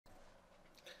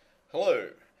Hello,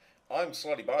 I'm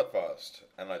Slutty Bartfast,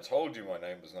 and I told you my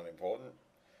name was not important,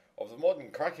 of the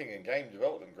modern cracking and game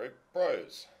development group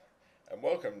Bros, and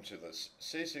welcome to the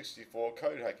C64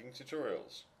 Code Hacking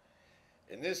Tutorials.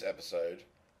 In this episode,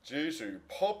 due to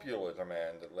popular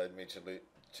demand that led me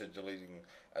to deleting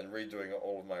and redoing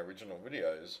all of my original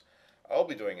videos, I'll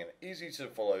be doing an easy to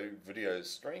follow video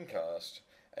screencast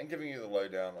and giving you the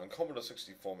lowdown on Commodore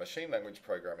 64 machine language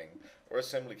programming, or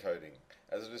assembly coding,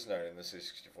 as it is known in the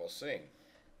C64 scene.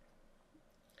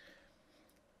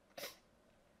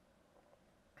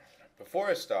 Before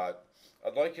I start,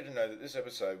 I'd like you to know that this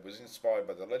episode was inspired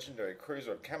by the legendary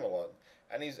Cruiser of Camelot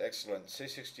and his excellent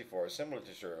C64 assembly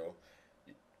tutorial,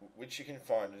 which you can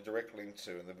find a direct link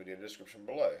to in the video description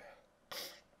below.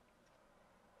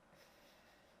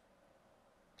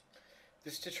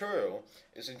 This tutorial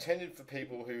is intended for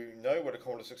people who know what a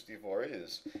Commodore 64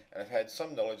 is and have had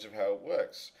some knowledge of how it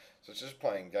works, such as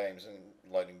playing games and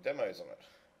loading demos on it.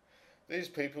 These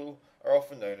people are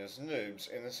often known as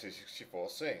noobs in the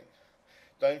C64 scene.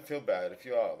 Don't feel bad if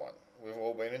you are one. We've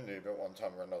all been a noob at one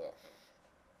time or another.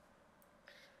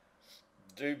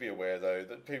 Do be aware though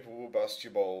that people will bust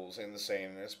your balls in the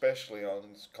scene, especially on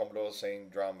Commodore scene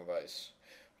drama base.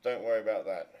 Don't worry about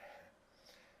that.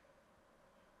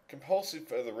 Compulsive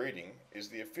further reading is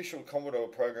the official Commodore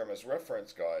Programmer's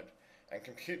Reference Guide and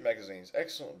Compute Magazine's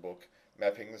excellent book,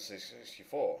 Mapping the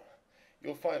C64.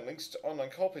 You'll find links to online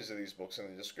copies of these books in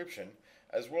the description,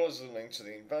 as well as the link to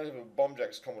the invaluable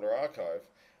Bombjack's Commodore Archive,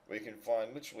 where you can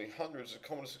find literally hundreds of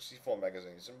Commodore 64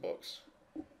 magazines and books.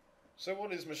 So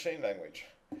what is machine language?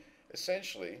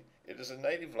 Essentially, it is a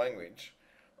native language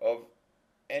of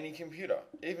any computer.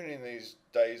 Even in these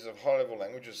days of high-level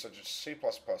languages such as C++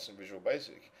 and Visual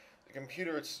Basic, the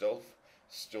computer itself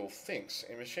still thinks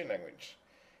in machine language.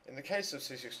 In the case of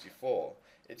C64,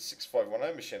 it's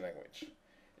 6510 machine language.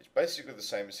 It's basically the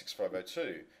same as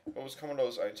 6502, but was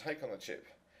Commodore's own take on the chip.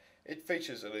 It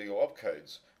features illegal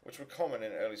opcodes, which were common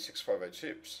in early 650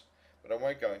 chips, but I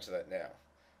won't go into that now.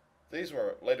 These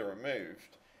were later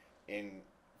removed in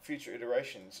future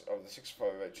iterations of the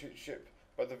 6502 chip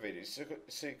by the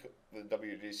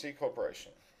WDC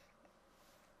Corporation.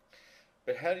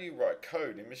 But how do you write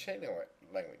code in machine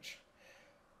language?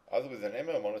 Either with an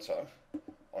ML monitor,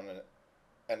 on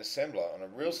an assembler on a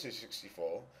real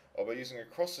C64, or by using a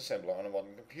cross assembler on a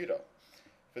modern computer.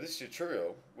 For this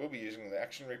tutorial, we'll be using the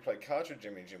Action Replay cartridge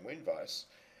image in WinVice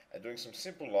and doing some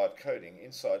simple live coding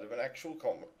inside of an actual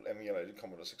emulated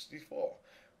Commodore 64.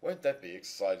 Won't that be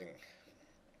exciting?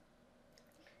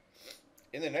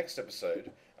 In the next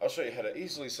episode, I'll show you how to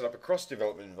easily set up a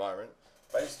cross-development environment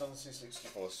based on the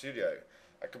C64 Studio,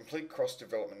 a complete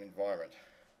cross-development environment.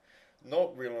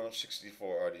 Not Relaunch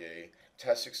 64 IDE,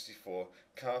 TAS64,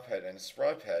 CarPad and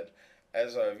SpryPad,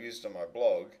 as I've used on my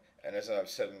blog and as I've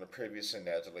said in a previous and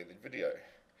now deleted video.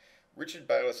 Richard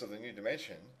Bayless of the New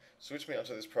Dimension switched me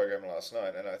onto this program last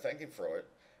night, and I thank him for it,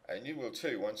 and you will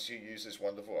too once you use this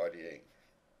wonderful IDE.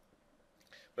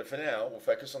 But for now, we'll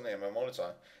focus on the ML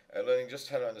monitor and learning just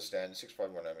how to understand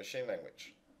 6510 machine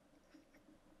language.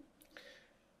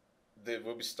 There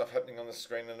will be stuff happening on the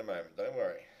screen in a moment, don't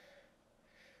worry.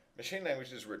 Machine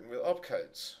language is written with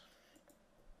opcodes,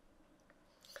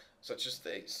 such as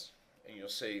these. And you'll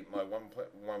see my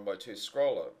 1.1x2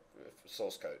 scroller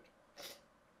source code.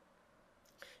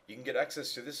 You can get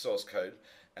access to this source code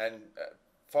and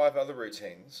 5 other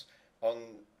routines on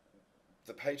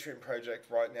the Patreon project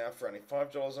right now for only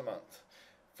 $5 a month.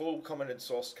 Full commented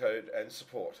source code and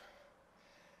support.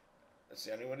 That's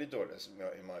the only way to do it,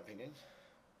 in my opinion.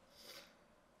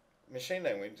 Machine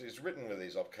language is written with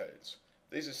these opcodes.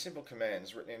 These are simple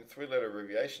commands written in 3-letter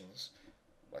abbreviations,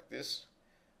 like this,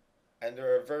 and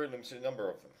there are a very limited number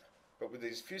of them. But with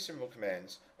these few simple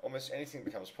commands, almost anything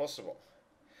becomes possible.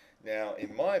 Now,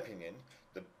 in my opinion,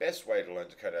 the best way to learn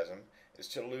to code ASM is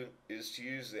to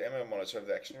use the ML monitor of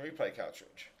the Action Replay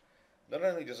cartridge. Not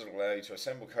only does it allow you to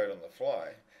assemble code on the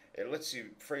fly, it lets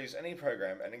you freeze any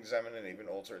program and examine and even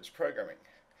alter its programming.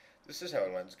 This is how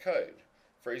I learned to code,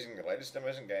 freezing the latest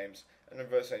demos and games and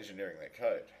reverse engineering their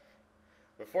code.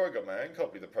 Before I got my own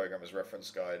copy of the Programmer's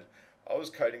Reference Guide, I was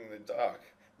coding in the dark,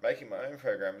 making my own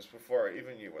programs before I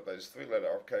even knew what those 3-letter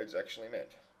opcodes actually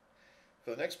meant.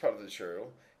 For the next part of the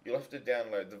tutorial, you'll have to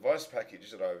download the Vice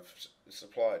package that I've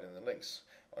supplied in the links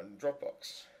on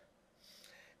Dropbox.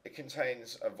 It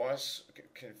contains a Vice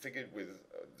configured with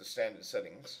the standard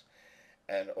settings,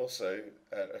 and also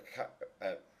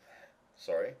a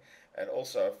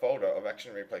folder of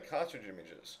Action Replay cartridge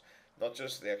images, not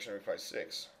just the Action Replay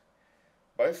 6.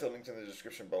 Both are linked in the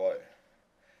description below.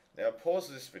 Now pause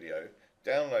this video,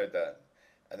 download that,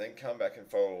 and then come back and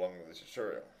follow along with the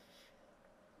tutorial.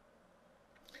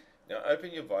 Now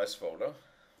open your Vice folder,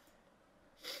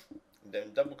 and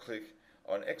then double click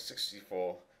on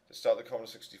x64 to start the Commodore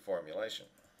 64 emulation.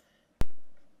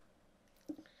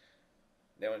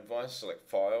 Now in Vice, select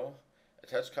File,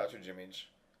 Attach Cartridge Image,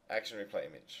 Action Replay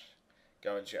Image.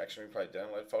 Go into your Action Replay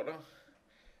download folder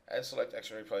and select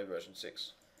Action Replay version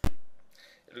 6.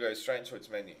 It'll go straight into its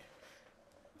menu.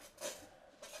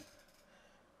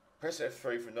 Press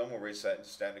F3 for normal reset into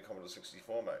standard Commodore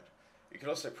 64 mode. You can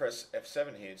also press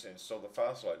F7 here to install the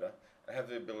fast loader and have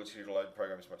the ability to load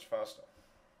programs much faster.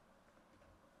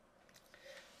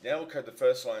 Now we'll code the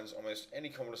first lines almost any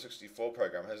Commodore 64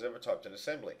 program has ever typed in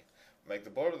assembly. Make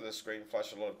the border of the screen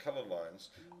flash a lot of coloured lines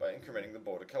by incrementing the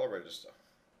border colour register.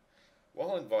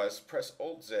 While in Vice, press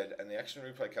Alt-Z and the Action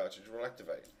Replay cartridge will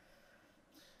activate.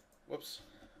 Whoops.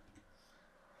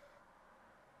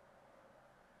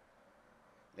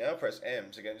 Now press M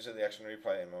to get into the Action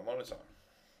Replay in my monitor.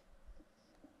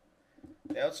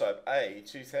 Now type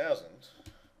A2000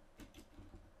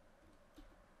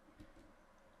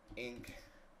 Inc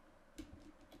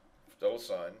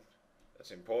 $,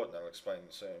 that's important, I'll explain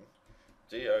soon,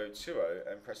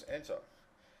 DO20 and press enter.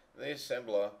 The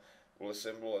assembler will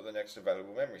assemble at the next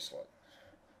available memory slot.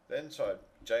 Then type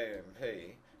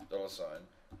JMP $2000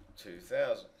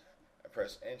 and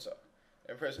press enter.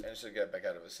 And press enter to get back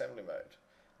out of assembly mode.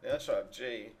 Now type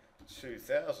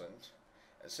G2000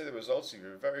 and see the results of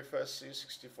your very first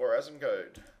C64 ASM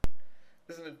code.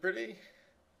 Isn't it pretty?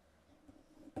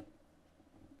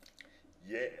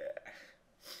 Yeah.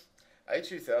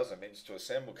 A2000 means to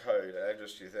assemble code at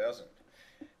address 2000.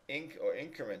 Inc or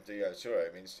increment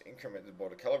DO20 means to increment the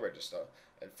border color register,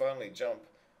 and finally jump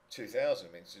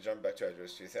 2000 means to jump back to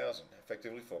address 2000,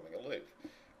 effectively forming a loop.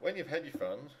 When you've had your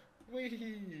fun,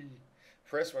 whee!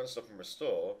 Press Run, Stop and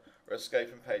Restore, or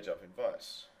escape and page up in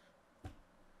Vice.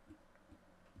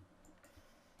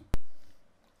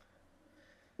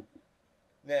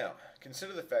 Now,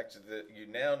 consider the fact that you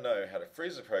now know how to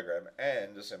freeze a program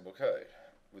and assemble code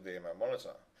with the MO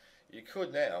monitor. You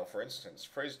could now, for instance,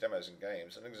 freeze demos and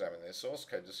games and examine their source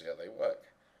code to see how they work.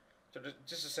 To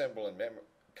disassemble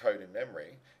code in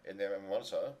memory in the MO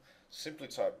monitor, simply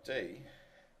type D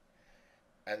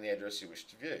and the address you wish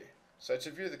to view. So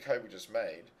to view the code we just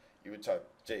made, you would type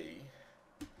D2000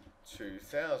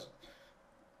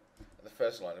 and the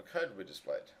first line of code will be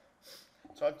displayed.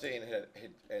 Type D and hit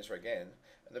enter again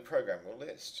and the program will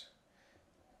list.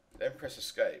 Then press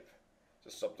escape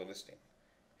to stop the listing.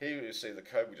 Here you see the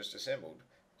code we just assembled,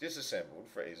 disassembled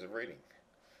for ease of reading.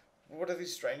 What are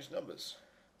these strange numbers?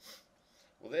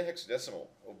 Well, they're hexadecimal,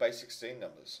 or base 16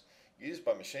 numbers, used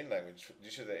by machine language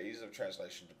due to their ease of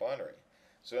translation to binary.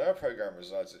 So our program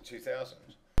resides at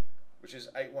 2000, which is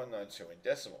 8192 in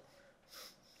decimal.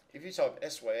 If you type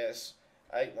SYS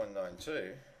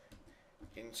 8192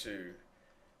 into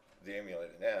the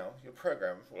emulator now, your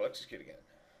program will execute again.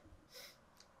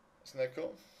 Isn't that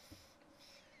cool?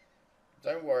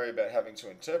 Don't worry about having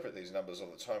to interpret these numbers all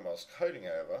the time whilst coding,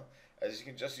 however, as you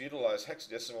can just utilize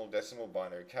hexadecimal decimal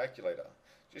binary calculator.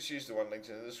 Just use the one linked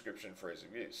in the description for ease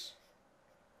of use.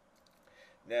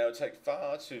 Now, it would take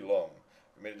far too long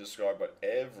for me to describe what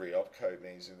every opcode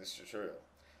means in this tutorial,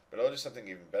 but I'll do something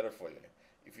even better for you.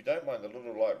 If you don't mind a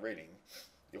little light reading,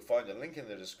 you'll find a link in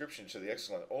the description to the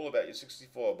excellent All About Your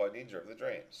 64 by Ninja of the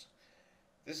Dreams.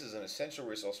 This is an essential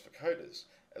resource for coders,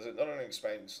 as it not only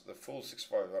explains the full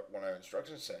 6510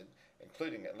 instruction set,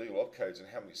 including illegal opcodes and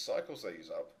how many cycles they use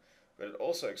up, but it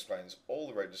also explains all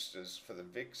the registers for the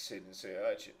VIC, SID and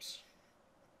CII chips.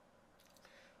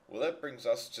 Well, that brings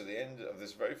us to the end of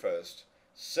this very first,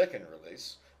 second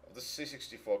release of the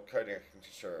C64 Code Hacking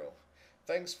Tutorial.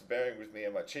 Thanks for bearing with me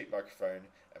and my cheap microphone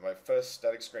and my first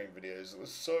static screen videos that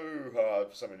was so hard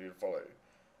for some of you to follow.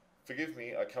 Forgive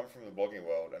me, I come from the blogging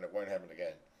world and it won't happen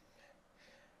again.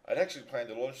 I'd actually planned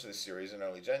to launch this series in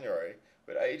early January,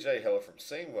 but AJ Heller from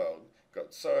Scene World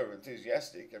got so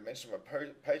enthusiastic and mentioned my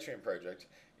Patreon project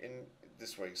in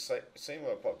this week's Scene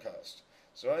World podcast.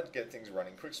 So I had to get things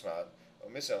running quick smart or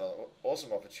miss out on an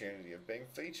awesome opportunity of being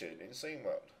featured in Scene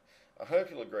World. I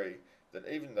hope you'll agree that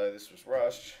even though this was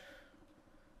rushed,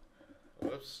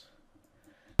 it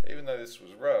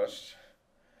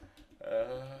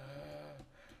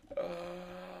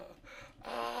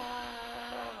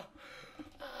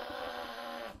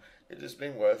has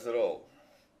been worth it all.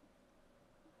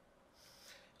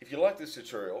 If you like this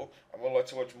tutorial and would like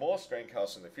to watch more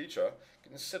screencasts in the future,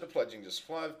 consider pledging just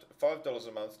 $5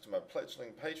 a month to my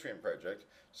fledgling Patreon project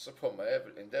to support my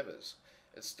endeavours.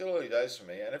 It's still early days for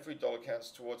me, and every dollar counts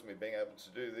towards me being able to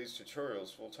do these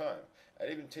tutorials full time,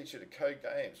 and even teach you to code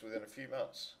games within a few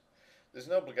months. There's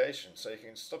no obligation, so you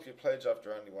can stop your pledge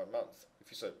after only 1 month,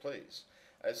 if you so please.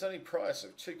 at its only price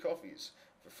of 2 coffees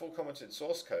for full commented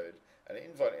source code and an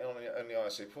invite-only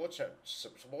IRC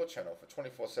support channel for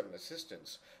 24/7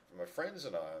 assistance from my friends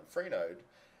and I on Freenode,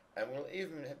 and we'll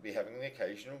even be having the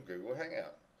occasional Google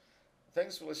Hangout.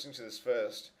 Thanks for listening to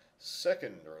this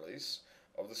second release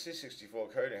of the C64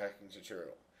 Code Hacking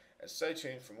Tutorial, and stay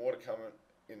tuned for more to come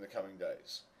in the coming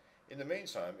days. In the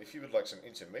meantime, if you would like some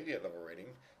intermediate level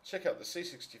reading, check out the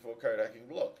C64 Code Hacking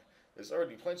blog. There's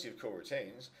already plenty of cool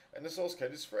routines, and the source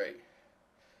code is free.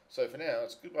 So for now,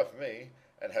 it's goodbye for me,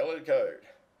 and hello code.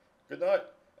 Good night,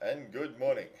 and good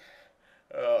morning.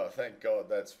 Oh, thank God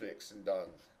that's fixed and done.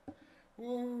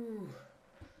 Woo!